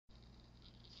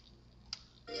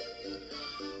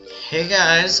Hey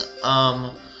guys,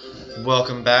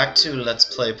 welcome back to Let's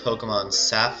Play Pokemon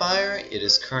Sapphire. It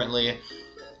is currently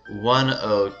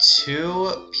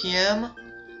 1:02 p.m.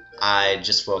 I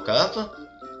just woke up.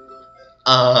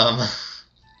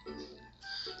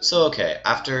 Okay,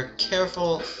 after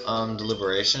careful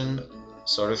deliberation,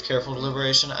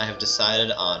 I have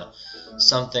decided on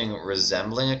something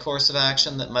resembling a course of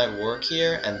action that might work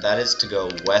here, and that is to go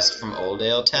west from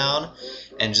Oldale Town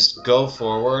and just go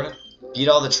forward, beat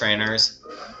all the trainers,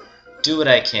 do what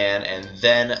I can, and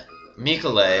then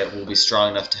Mikale will be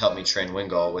strong enough to help me train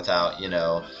Wingull without,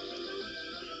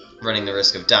 running the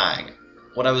risk of dying.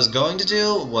 What I was going to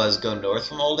do was go north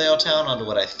from Oldale Town onto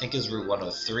what I think is Route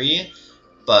 103,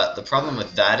 but the problem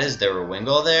with that is there were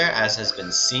Wingull there, as has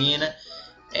been seen,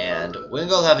 and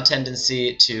Wingull have a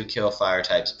tendency to kill fire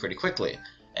types pretty quickly,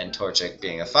 and Torchic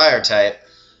being a fire type,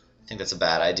 I think that's a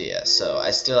bad idea. So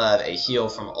I still have a heal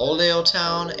from Oldale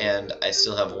Town, and I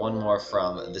still have one more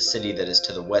from the city that is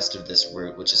to the west of this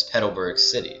route, which is Petalburg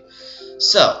City.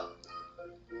 So,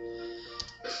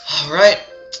 alright,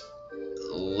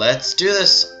 let's do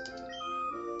this.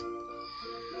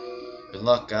 Good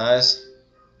luck, guys.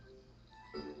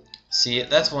 See,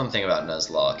 that's one thing about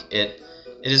Nuzlocke. It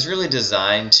is really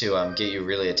designed to get you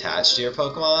really attached to your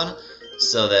Pokemon,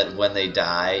 so that when they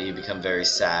die, you become very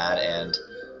sad, and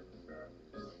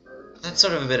that's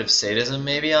sort of a bit of sadism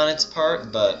maybe on its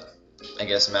part, but I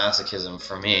guess masochism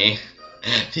for me,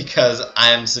 because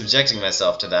I am subjecting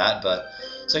myself to that. But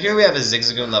so here we have a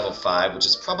Zigzagoon level 5, which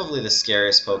is probably the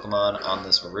scariest Pokemon on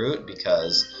this route,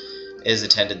 because it has a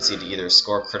tendency to either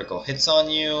score critical hits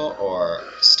on you, or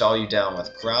stall you down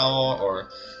with Growl, or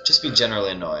just be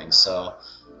generally annoying. So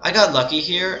I got lucky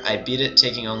here. I beat it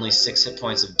taking only 6 hit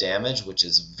points of damage, which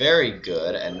is very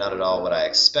good, and not at all what I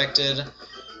expected.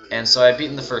 And so I've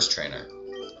beaten the first trainer.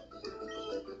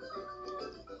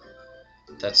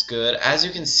 That's good. As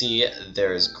you can see,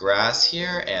 there's grass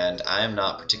here, and I am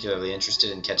not particularly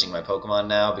interested in catching my Pokemon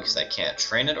now because I can't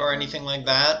train it or anything like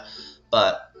that,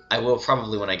 but I will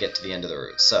probably when I get to the end of the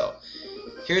route. So,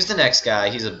 here's the next guy.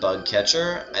 He's a bug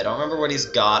catcher. I don't remember what he's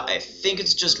got. I think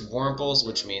it's just Wurmples,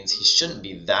 which means he shouldn't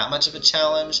be that much of a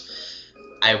challenge.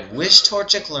 I wish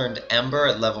Torchic learned Ember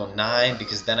at level 9,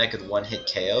 because then I could one-hit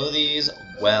KO these.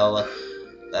 Well,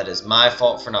 that is my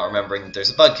fault for not remembering that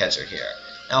there's a bug catcher here.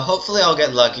 Now, hopefully I'll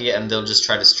get lucky and they'll just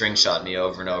try to string shot me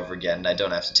over and over again, and I don't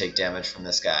have to take damage from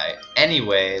this guy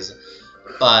anyways,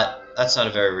 but that's not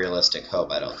a very realistic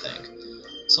hope, I don't think.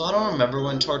 So I don't remember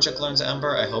when Torchic learns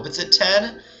Ember. I hope it's at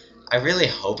 10. I really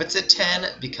hope it's at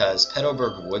 10, because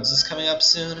Petalburg Woods is coming up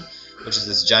soon, which is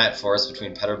this giant forest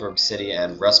between Petalburg City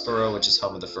and Rustboro, which is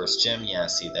home of the first gym. Yeah,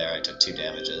 see there, I took 2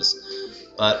 damages.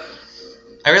 But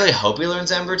I really hope he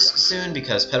learns Ember soon,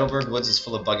 because Petalburg Woods is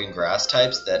full of bug and grass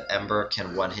types that Ember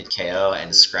can 1-hit KO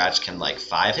and Scratch can, like,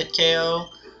 5-hit KO.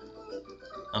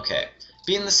 Okay,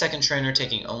 beating the second trainer,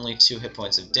 taking only 2 hit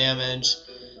points of damage.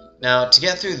 Now, to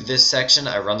get through this section,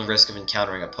 I run the risk of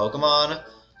encountering a Pokemon.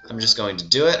 I'm just going to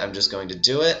do it,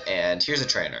 and here's a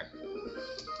trainer.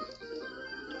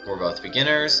 We're both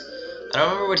beginners. I don't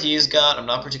remember what he's got. I'm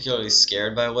not particularly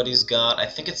scared by what he's got. I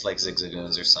think it's like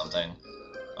Zigzagoons or something.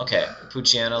 Okay,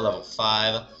 Puchiana, level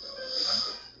 5.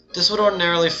 This would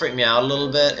ordinarily freak me out a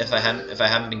little bit if I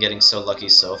hadn't been getting so lucky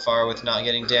so far with not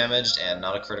getting damaged and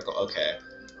not a critical. Okay.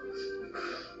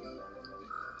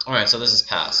 Alright, so this is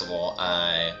passable.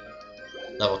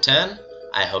 Level 10.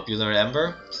 I hope you learn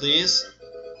Ember, please.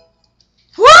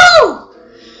 Woo!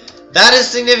 That is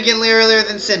significantly earlier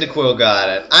than Cyndaquil got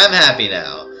it. I'm happy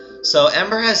now. So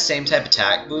Ember has same type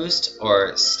attack boost,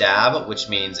 or stab, which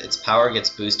means its power gets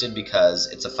boosted because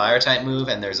it's a fire type move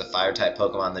and there's a fire type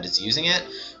Pokemon that is using it,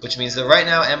 which means that right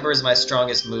now Ember is my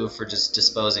strongest move for just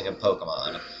disposing of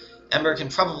Pokemon. Ember can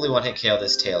probably one-hit KO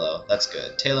this Tailo. That's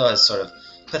good. Tailo has sort of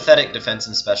pathetic defense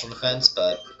and special defense,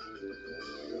 but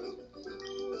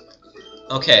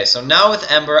okay, so now with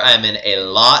Ember, I'm in a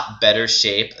lot better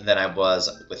shape than I was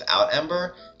without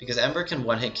Ember, because Ember can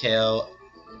one-hit KO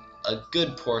a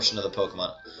good portion of the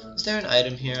Pokemon. Is there an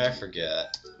item here? I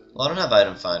forget. Well, I don't have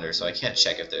Item Finder, so I can't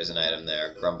check if there's an item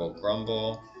there. Grumble,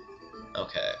 grumble.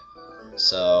 Okay,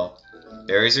 so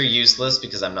berries are useless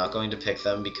because I'm not going to pick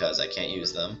them because I can't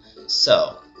use them.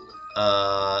 So,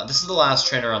 this is the last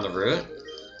trainer on the route.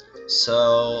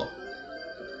 So,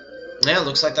 yeah, it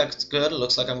looks like that's good. It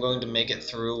looks like I'm going to make it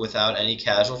through without any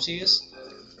casualties,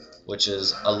 which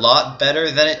is a lot better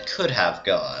than it could have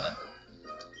gone.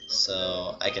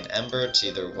 So, I can Ember to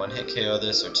either one-hit KO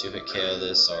this or 2-hit KO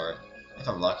this, or, if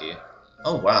I'm lucky.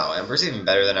 Oh wow, Ember's even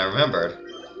better than I remembered.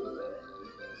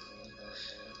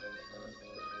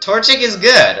 Torchic is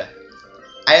good!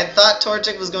 I had thought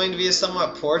Torchic was going to be a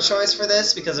somewhat poor choice for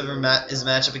this because of his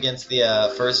matchup against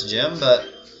the first gym, but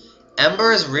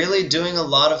Ember is really doing a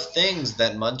lot of things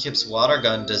that Mudkip's Water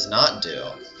Gun does not do.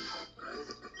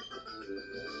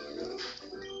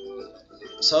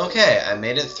 So okay, I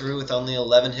made it through with only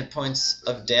 11 hit points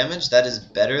of damage. That is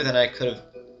better than I could have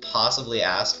possibly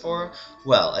asked for.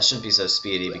 Well, I shouldn't be so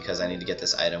speedy because I need to get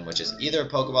this item, which is either a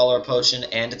Pokeball or a potion,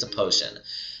 and it's a potion.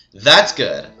 That's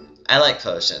good. I like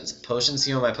potions. Potions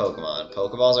heal my Pokemon.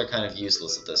 Pokeballs are kind of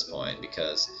useless at this point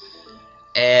because...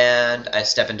 And I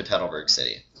step into Petalburg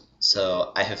City.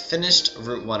 So I have finished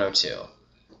Route 102.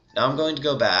 Now I'm going to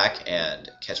go back and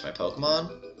catch my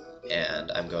Pokemon,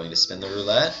 and I'm going to spin the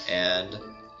roulette, and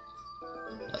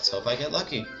let's hope I get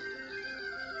lucky.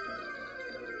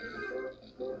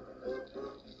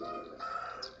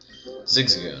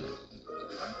 Zigzagoon.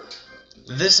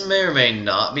 This may or may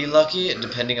not be lucky,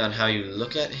 depending on how you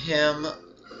look at him.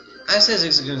 I say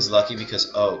Zigzagoon's lucky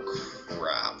because, oh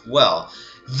crap. Well,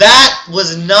 that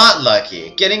was not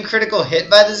lucky. Getting critical hit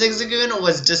by the Zigzagoon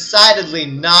was decidedly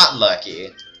not lucky.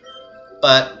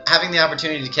 But having the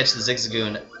opportunity to catch the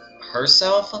Zigzagoon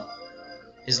herself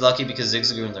is lucky because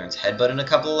Zigzagoon learns Headbutt in a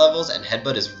couple of levels, and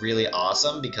Headbutt is really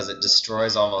awesome because it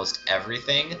destroys almost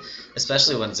everything,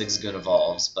 especially when Zigzagoon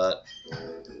evolves, but...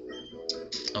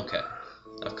 Okay.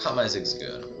 I've caught my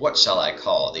Zigzagoon. What shall I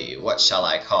call thee? What shall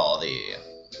I call thee?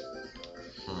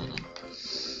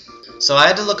 So I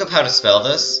had to look up how to spell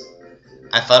this.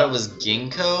 I thought it was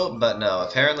Ginkgo, but no,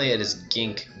 apparently it is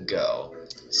Ginkgo.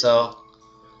 So,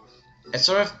 it's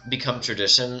sort of become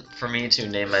tradition for me to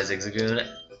name my Zigzagoons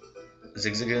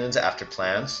after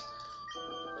plants.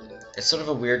 It's sort of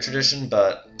a weird tradition,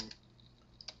 but...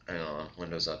 Hang on,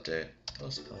 Windows Update.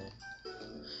 Postpone.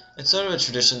 It's sort of a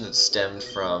tradition that stemmed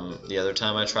from the other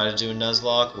time I tried to do a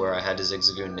Nuzlocke, where I had a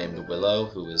Zigzagoon named Willow,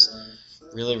 who was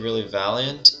really, really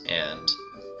valiant, and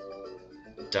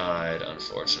died,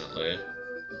 unfortunately.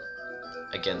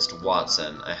 Against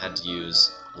Watson, I had to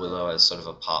use Willow as sort of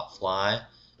a pop fly,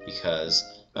 because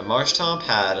my Marshtomp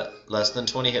had less than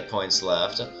 20 hit points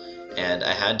left, and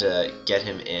I had to get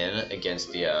him in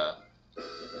against the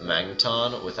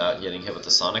Magneton without getting hit with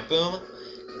the Sonic Boom.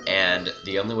 And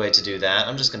the only way to do that,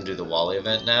 I'm just going to do the Wally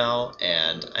event now,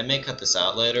 and I may cut this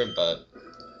out later, but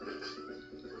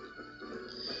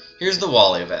here's the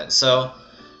Wally event. So,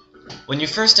 when you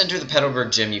first enter the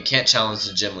Petalburg gym, you can't challenge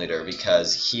the gym leader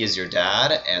because he is your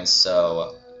dad, and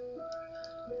so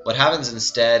what happens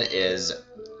instead is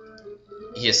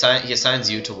he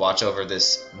assigns you to watch over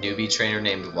this newbie trainer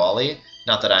named Wally.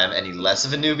 Not that I am any less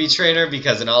of a newbie trainer,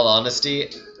 because in all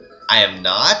honesty, I am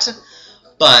not,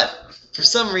 but for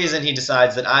some reason, he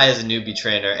decides that I, as a newbie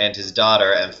trainer and his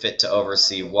daughter, am fit to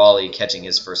oversee Wally catching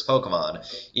his first Pokemon,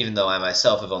 even though I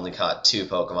myself have only caught 2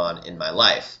 Pokemon in my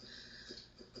life.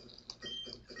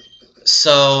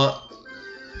 So,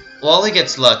 Wally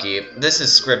gets lucky. This is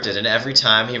scripted, and every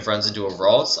time he runs into a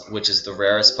Ralts, which is the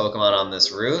rarest Pokemon on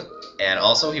this route, and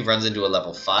also he runs into a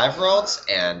level 5 Ralts,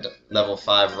 and level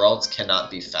 5 Ralts cannot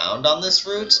be found on this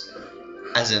route.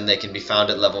 As in, they can be found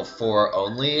at level 4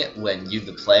 only when you,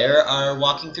 the player, are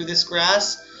walking through this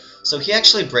grass. So he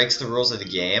actually breaks the rules of the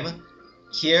game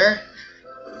here,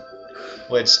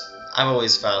 which I've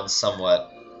always found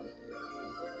somewhat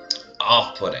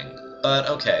off-putting. But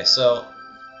okay, so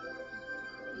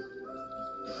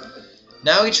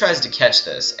now he tries to catch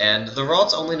this, and the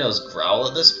Ralts only knows Growl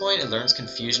at this point. It learns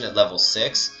Confusion at level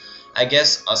 6. I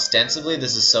guess, ostensibly,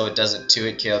 this is so it doesn't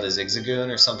 2-hit KO the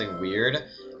Zigzagoon or something weird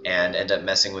and end up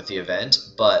messing with the event,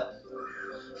 but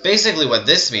basically what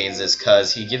this means is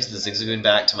because he gives the Zigzagoon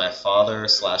back to my father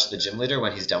 / the gym leader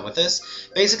when he's done with this.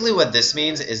 Basically what this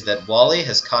means is that Wally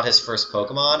has caught his first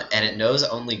Pokemon and it knows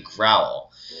only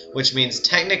Growl, which means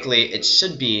technically it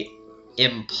should be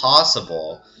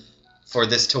impossible for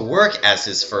this to work as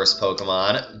his first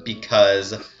Pokemon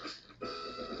because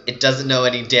it doesn't know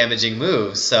any damaging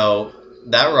moves, so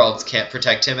that Ralts can't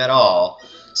protect him at all.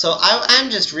 So I'm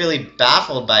just really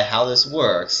baffled by how this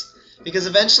works, because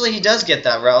eventually he does get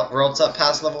that Ralts up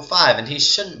past level 5, and he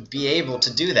shouldn't be able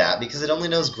to do that because it only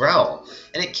knows Growl,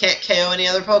 and it can't KO any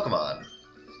other Pokemon.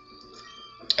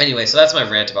 Anyway, so that's my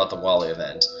rant about the Wally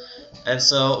event. And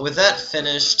so, with that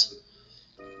finished,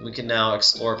 we can now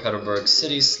explore Petalburg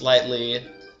City slightly.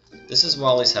 This is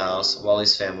Wally's house.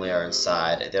 Wally's family are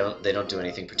inside. They don't do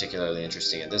anything particularly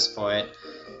interesting at this point.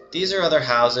 These are other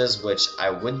houses which I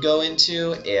would go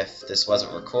into if this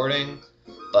wasn't recording,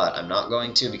 but I'm not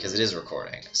going to because it is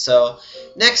recording. So,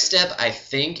 next step, I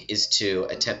think, is to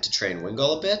attempt to train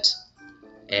Wingull a bit,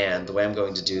 and the way I'm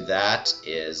going to do that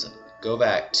is go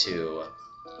back to...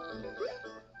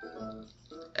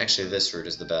 Actually, this route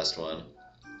is the best one.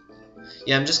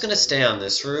 Yeah, I'm just going to stay on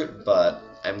this route, but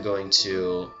I'm going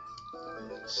to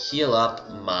heal up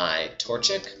my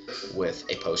Torchic with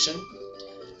a potion.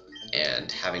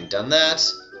 And having done that,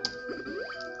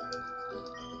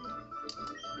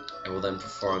 I will then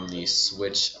perform the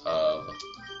switch of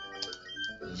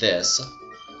this,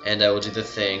 and I will do the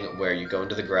thing where you go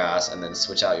into the grass and then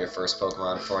switch out your first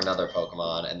Pokemon for another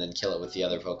Pokemon and then kill it with the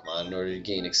other Pokemon in order to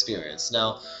gain experience.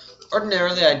 Now,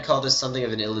 ordinarily I'd call this something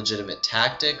of an illegitimate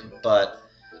tactic, but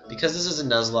because this is a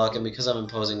Nuzlocke and because I'm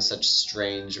imposing such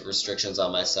strange restrictions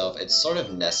on myself, it's sort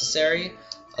of necessary.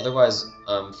 Otherwise,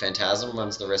 Phantasm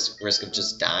runs the risk of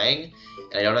just dying,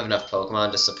 and I don't have enough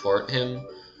Pokemon to support him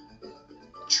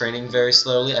training very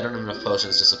slowly. I don't have enough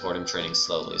potions to support him training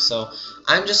slowly. So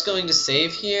I'm just going to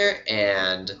save here,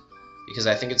 and because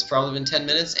I think it's probably been 10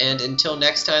 minutes, and until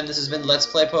next time, this has been Let's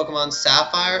Play Pokemon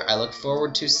Sapphire. I look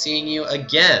forward to seeing you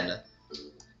again.